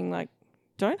that thing, like,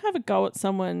 don't have a go at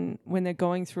someone when they're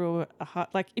going through a hard,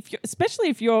 like, especially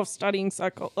if you're studying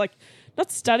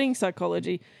not studying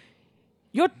psychology,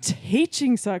 you're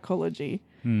teaching psychology.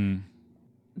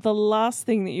 The last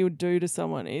thing that you would do to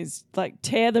someone is, like,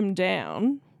 tear them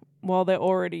down while they're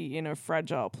already in a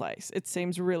fragile place. It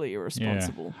seems really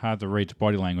irresponsible. Yeah, hard to read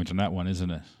body language on that one,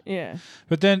 isn't it? Yeah.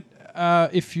 But then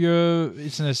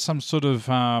isn't there some sort of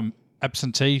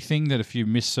absentee thing that if you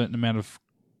miss a certain amount of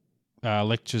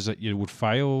lectures that you would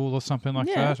fail or something like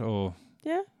that? Or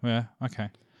Yeah, okay.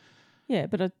 Yeah,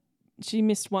 but she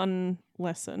missed one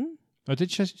lesson. Oh,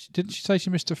 didn't she say she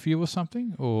missed a few or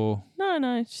something? Or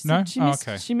No.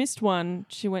 She missed one.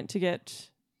 She went to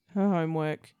get her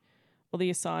homework or the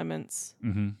assignments.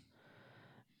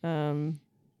 Mm-hmm.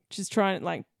 She's trying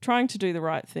to do the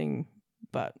right thing,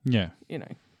 but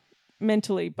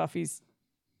mentally Buffy's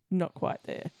not quite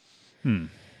there.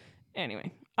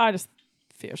 Anyway, I just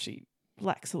feel she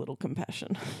lacks a little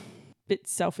compassion. Bit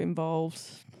self-involved.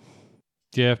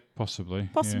 Yeah, possibly.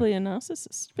 Possibly a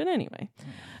narcissist. But anyway.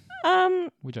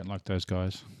 We don't like those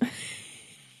guys.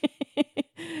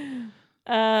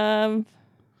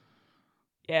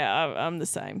 Yeah, I'm the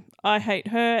same. I hate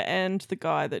her and the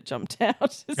guy that jumped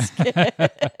out. Scared.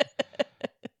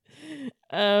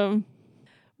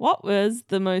 What was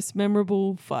the most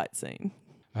memorable fight scene?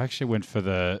 I actually went for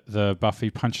the Buffy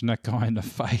punching that guy in the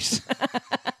face.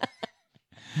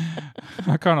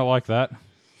 I kind of like that.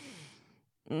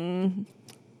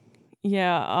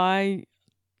 Yeah, I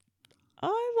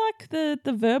like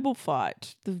the verbal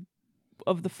fight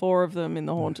of the four of them in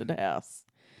the haunted house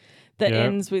that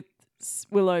ends with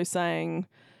Willow saying,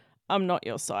 "I'm not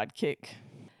your sidekick."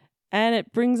 And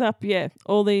it brings up,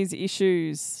 all these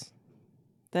issues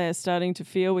they're starting to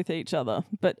feel with each other,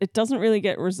 but it doesn't really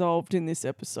get resolved in this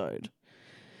episode.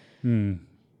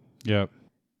 Yep.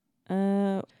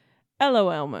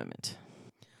 LOL moment.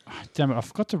 Damn it, I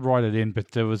forgot to write it in,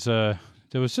 but there was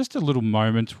just a little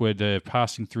moment where they're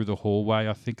passing through the hallway,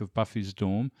 I think, of Buffy's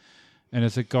dorm, and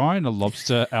there's a guy in a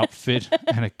lobster outfit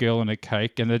and a girl in a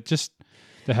cake, and they're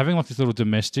having like this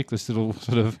little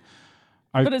sort of.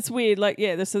 But it's weird,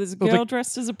 so there's a girl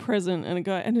dressed as a present and a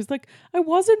guy, and he's like, I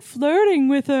wasn't flirting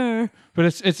with her. But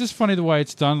it's just funny the way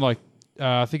it's done. Like,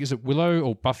 I think is it Willow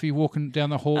or Buffy walking down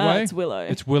the hallway? It's Willow.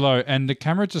 It's Willow, and the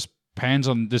camera just pans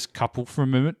on this couple for a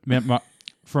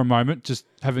moment, just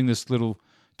having this little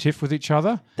tiff with each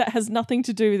other. That has nothing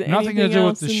to do with nothing anything to do with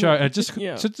else the show. It just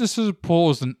sort of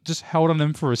paused and just held on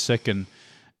them for a second.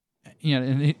 You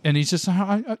know, and he's just,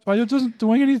 I wasn't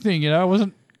doing anything. You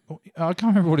know, I can't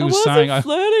remember what he was saying.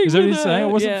 Flirting is that what with he's saying? I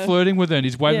wasn't flirting with her, and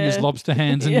he's waving his lobster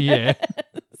hands in the air.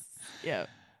 Yeah.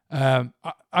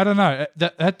 I don't know.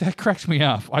 That cracked me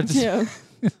up. I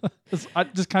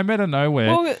just came out of nowhere.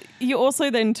 Well, you also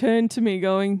then turned to me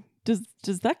going,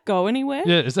 Does that go anywhere?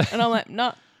 Yeah. And I'm like,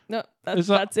 no,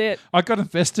 that's it. I got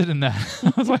invested in that.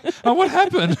 I was like, oh, what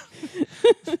happened?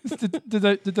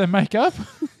 did they make up?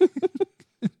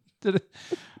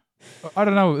 I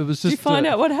don't know. It was just. Did you find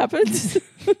out what happened?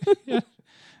 Yeah,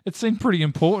 it seemed pretty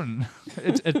important.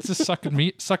 It just sucked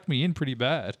me in pretty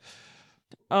bad.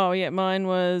 Oh yeah, mine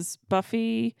was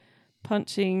Buffy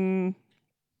punching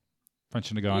a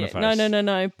guy in the face.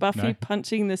 No. Buffy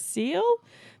punching the seal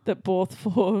that bore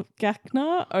for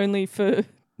Gaknar, only for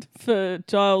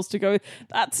Giles to go,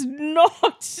 that's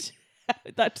not.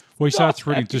 That's. Well, he starts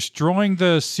reading, destroying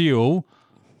the seal.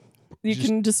 You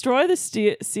can destroy the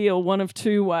seal one of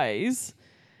two ways,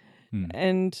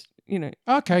 and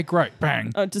Okay, great,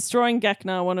 bang. Destroying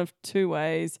Gaknar one of two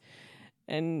ways,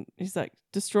 and he's like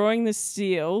destroying the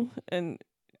seal, and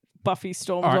Buffy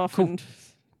storms off, cool. And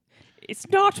it's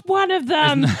not one of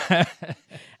them,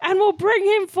 and we'll bring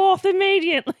him forth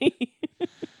immediately.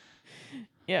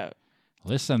 Yeah.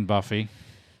 Listen, Buffy.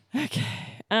 Okay.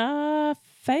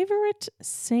 Favorite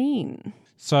scene.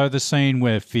 So the scene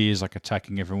where Fear's like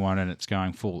attacking everyone and it's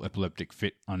going full epileptic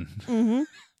fit on, on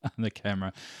the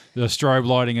camera, the strobe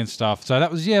lighting and stuff. So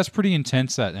that was, it's pretty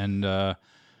intense that. And I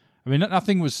mean, it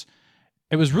was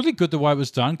really good the way it was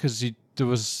done because there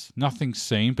was nothing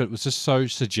seen, but it was just so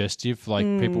suggestive, like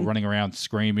people running around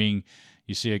screaming.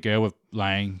 You see a girl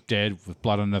laying dead with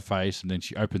blood on her face and then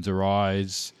she opens her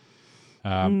eyes.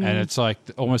 And it's like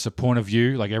almost a point of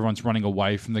view, like everyone's running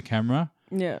away from the camera.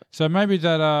 Yeah. So maybe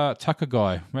that Tucker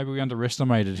guy, maybe we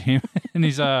underestimated him in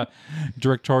his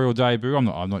directorial debut.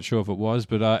 I'm not sure if it was,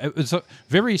 but it was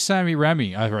very Sammy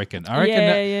Raimi, I reckon. I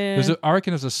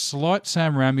reckon there's a slight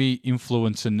Sam Raimi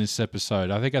influence in this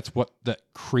episode. I think that's what that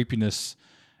creepiness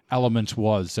element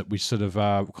was that we sort of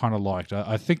kind of liked.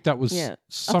 I think that was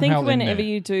somehow I think whenever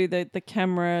you do the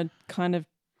camera kind of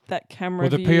that camera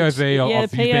the view, POV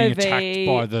of you being attacked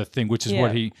by the thing, which is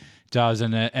what he does,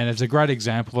 and it's a great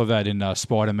example of that in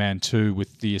Spider-Man 2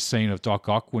 with the scene of Doc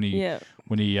Ock when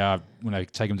they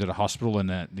take him to the hospital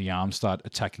and the arms start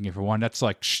attacking everyone. That's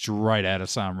like straight out of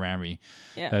Sam Raimi.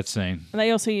 Yeah, that scene. And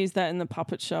they also used that in the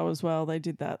Puppet Show as well. They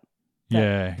did that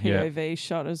POV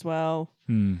shot as well.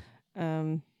 But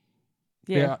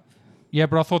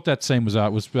I thought that scene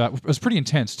was pretty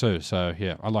intense too. So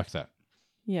yeah, I liked that.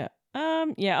 Yeah.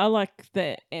 I like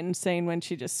the end scene when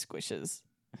she just squishes.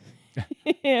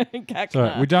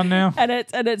 So we're done now, and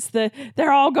it's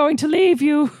they're all going to leave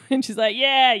you, and she's like,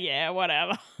 yeah,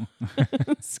 whatever.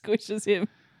 Squishes him.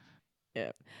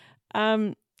 Yeah.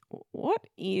 What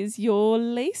is your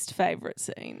least favorite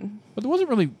scene? Well, there wasn't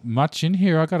really much in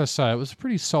here. I got to say, it was a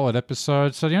pretty solid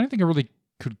episode. So the only thing I really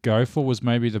could go for was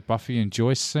maybe the Buffy and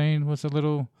Joyce scene was a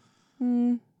little.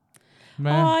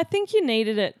 I think you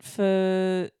needed it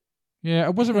for. Yeah,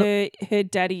 it wasn't her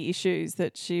daddy issues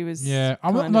that she was. Yeah,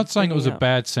 I'm not saying it was a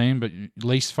bad scene, but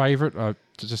least favorite,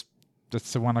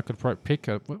 that's the one I could probably pick.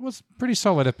 It was a pretty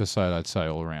solid episode, I'd say,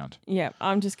 all around. Yeah,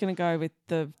 I'm just going to go with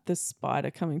the spider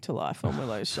coming to life on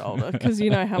Willow's shoulder because you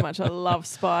know how much I love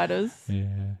spiders. Yeah,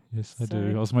 yes, I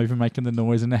do. I was even making the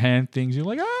noise and the hand things. You're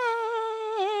like,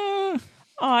 ah!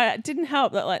 Oh, it didn't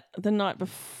help that like the night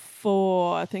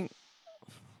before, I think,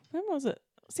 when was it?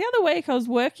 It's the other week I was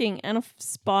working and a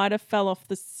spider fell off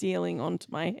the ceiling onto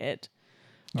my head.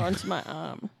 or onto my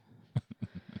arm.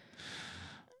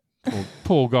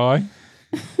 Poor guy.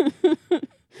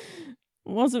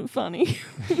 Wasn't funny.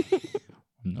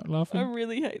 I'm not I laughing.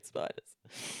 really hate spiders.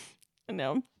 And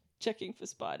now I'm checking for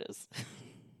spiders.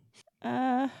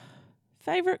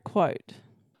 Favorite quote?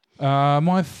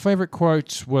 My favourite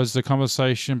quote was the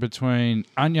conversation between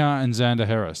Anya and Xander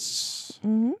Harris.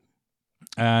 Mm-hmm.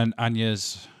 And Anya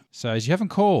says, "You haven't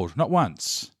called, not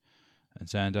once." And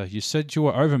Xander, "You said you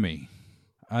were over me."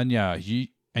 Anya, you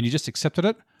just accepted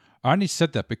it? "I only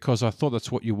said that because I thought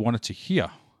that's what you wanted to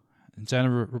hear." And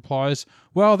Xander replies,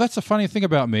 "Well, that's the funny thing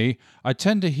about me. I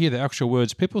tend to hear the actual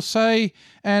words people say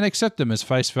and accept them as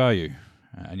face value."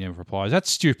 Anya replies, "That's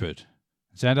stupid."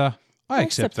 Xander, "I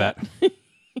accept that."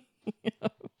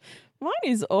 Mine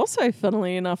is also,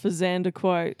 funnily enough, a Xander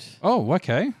quote. Oh,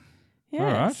 okay. Yes. All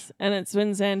right. And it's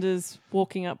when Xander's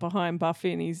walking up behind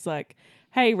Buffy and he's like,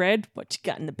 "Hey, Red, what you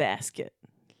got in the basket?"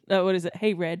 Oh, what is it?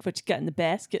 "Hey, Red, what you got in the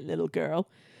basket, little girl?"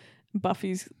 And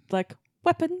Buffy's like,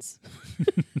 "Weapons."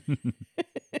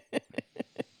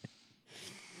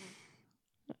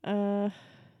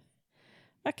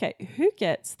 Okay, who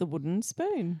gets the wooden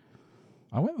spoon?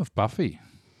 I went with Buffy.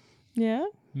 Yeah?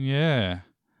 Yeah.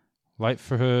 Late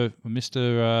for her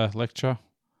Mr. Lecture.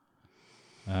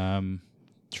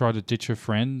 Tried to ditch her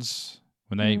friends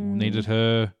when they needed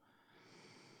her.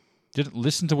 Didn't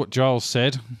listen to what Giles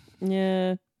said.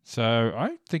 Yeah. So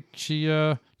I think she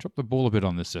dropped the ball a bit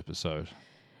on this episode.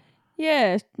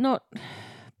 Yeah, not...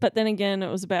 But then again, it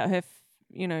was about her,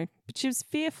 but she was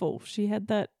fearful. She had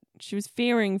that... She was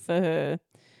fearing for her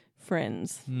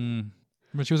friends.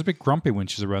 But she was a bit grumpy when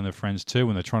she's around her friends too,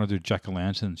 when they're trying to do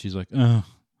Jack-o'-lantern. She's like, "Oh,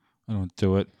 I don't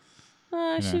do it."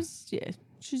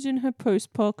 She's in her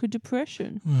post-Parker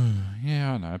depression.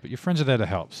 Yeah, I know. But your friends are there to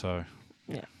help, so...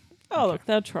 Yeah. Oh, look,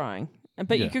 they're trying.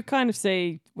 But Yeah. you could kind of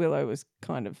see Willow was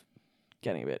kind of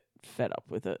getting a bit fed up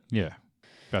with it. Yeah.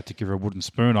 About to give her a wooden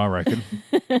spoon, I reckon.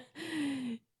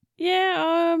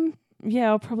 Yeah,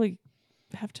 I'll probably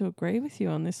have to agree with you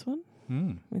on this one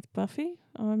with Buffy.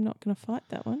 I'm not going to fight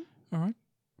that one. All right.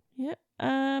 Yeah.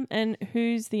 And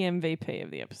who's the MVP of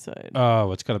the episode?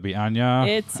 Oh, it's got to be Anya.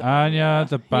 It's Anya, Anya.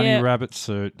 the bunny Yeah. rabbit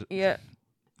suit. Yeah.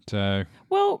 So,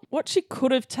 Well, what she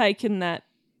could have taken that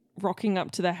rocking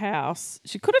up to the house,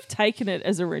 she could have taken it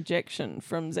as a rejection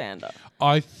from Xander.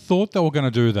 I thought they were going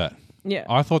to do that. Yeah.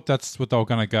 I thought that's what they were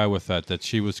going to go with that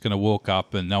she was going to walk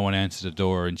up and no one answered the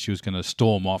door and she was going to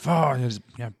storm off. "Oh, this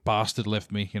bastard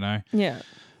left me," Yeah.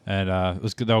 And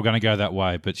they were going to go that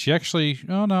way. But she actually,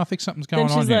 "Oh, no, I think something's going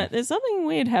Then on she's here." like, "There's something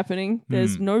weird happening.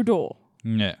 There's no door."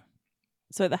 Yeah.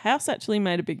 So the house actually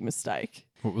made a big mistake,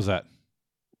 What was that?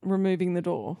 removing the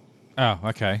door. Oh,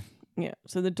 okay. Yeah.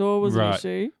 So the door was an Right.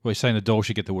 issue. Well, you're saying the door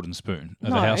should get the wooden spoon. The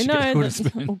house should get the wooden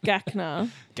spoon. Or Gakna,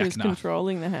 who's Gakna.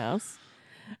 controlling the house.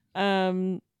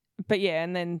 But yeah,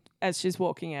 and then as she's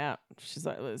walking out, she's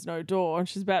like, "There's no door," and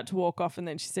she's about to walk off, and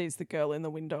then she sees the girl in the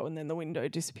window, and then the window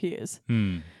disappears.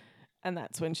 And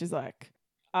that's when she's like,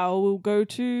 "I will go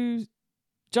to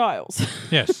Giles."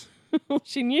 Yes.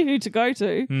 She knew who to go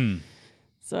to.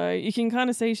 So you can kind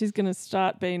of see she's going to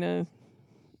start being a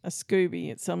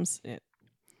Scooby at some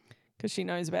because she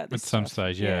knows about this At some stuff.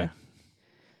 stage, yeah.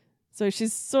 So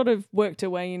she's sort of worked her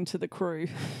way into the crew.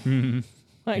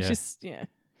 Like Yeah.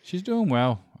 She's doing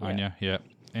well, Yeah. Anya. Yeah.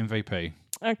 MVP.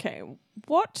 Okay,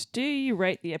 what do you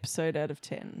rate the episode out of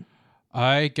 10?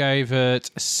 I gave it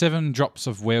 7 drops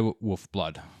of werewolf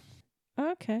blood.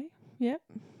 Okay, yep.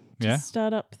 Yeah.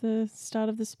 Start of the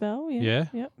spell. Yeah.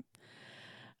 Yep.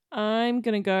 I'm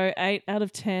going to go 8 out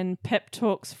of 10 pep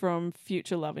talks from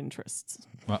future love interests.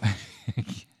 Well,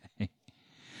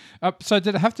 so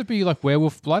did it have to be like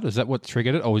werewolf blood? Is that what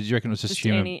triggered it? Or did you reckon it was just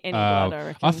human? Any blood, I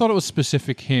reckon. I thought it was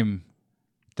specific him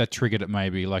that triggered it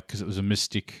maybe, like because it was a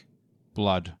mystic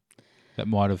blood that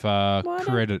might have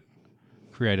created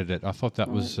it. I thought that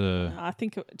was... I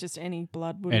think just any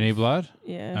blood would. any blood?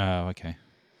 Yeah. Oh, okay.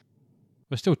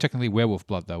 But still technically werewolf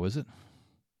blood though, is it?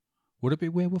 Would it be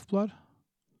werewolf blood?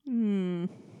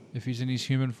 If he's in his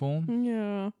human form?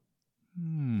 Yeah.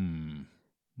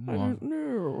 I Well, don't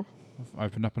know. I've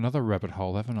opened up another rabbit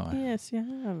hole, haven't I? Yes, you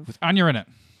have. With Anya in it.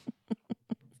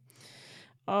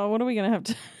 Oh, what are we going to have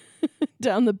to...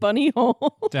 down the bunny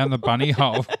hole? Down the bunny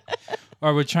hole.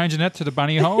 Oh, we're changing that to the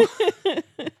bunny hole?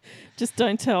 Just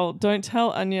don't tell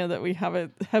Anya that we have a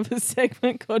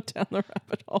segment called Down the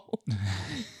Rabbit Hole.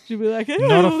 She'll be like, "Oh,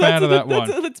 Not a fan of that one.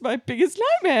 That's my biggest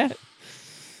nightmare.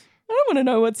 I don't want to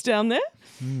know what's down there."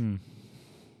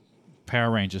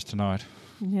 Power Rangers tonight.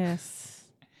 Yes.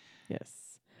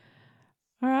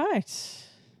 All right.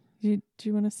 Do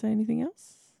you want to say anything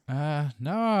else?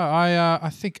 No, I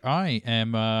think I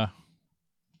am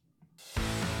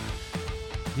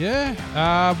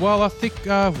Yeah. Well, I think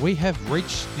we have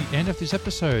reached the end of this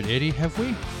episode. Eddie, have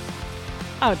we?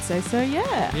 I would say so,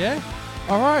 yeah. Yeah.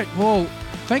 All right. Well,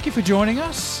 thank you for joining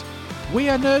us. We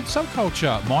are Nerd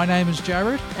Subculture. My name is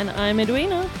Jared. And I'm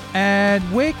Edwina. And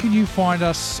where can you find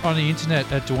us on the internet,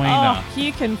 Edwina? Oh,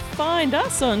 you can find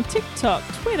us on TikTok,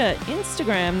 Twitter,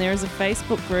 Instagram. There is a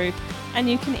Facebook group. And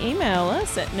you can email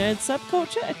us at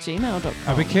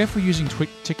nerdsubculture@gmail.com. Be careful using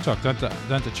TikTok. Don't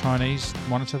the Chinese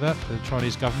monitor that? The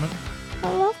Chinese government? I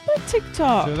love my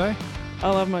TikTok. Do they? I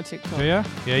love my TikTok. Do you?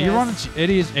 Yeah, you're on it.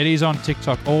 Eddie's on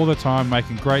TikTok all the time,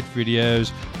 making great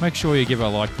videos. Make sure you give her a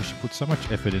like because she puts so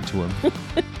much effort into them.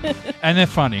 And they're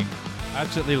funny.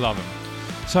 Absolutely love them.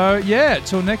 So, yeah,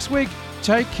 till next week,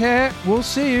 take care. We'll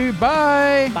see you.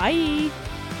 Bye. Bye.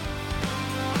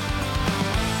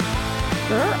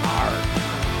 Grr.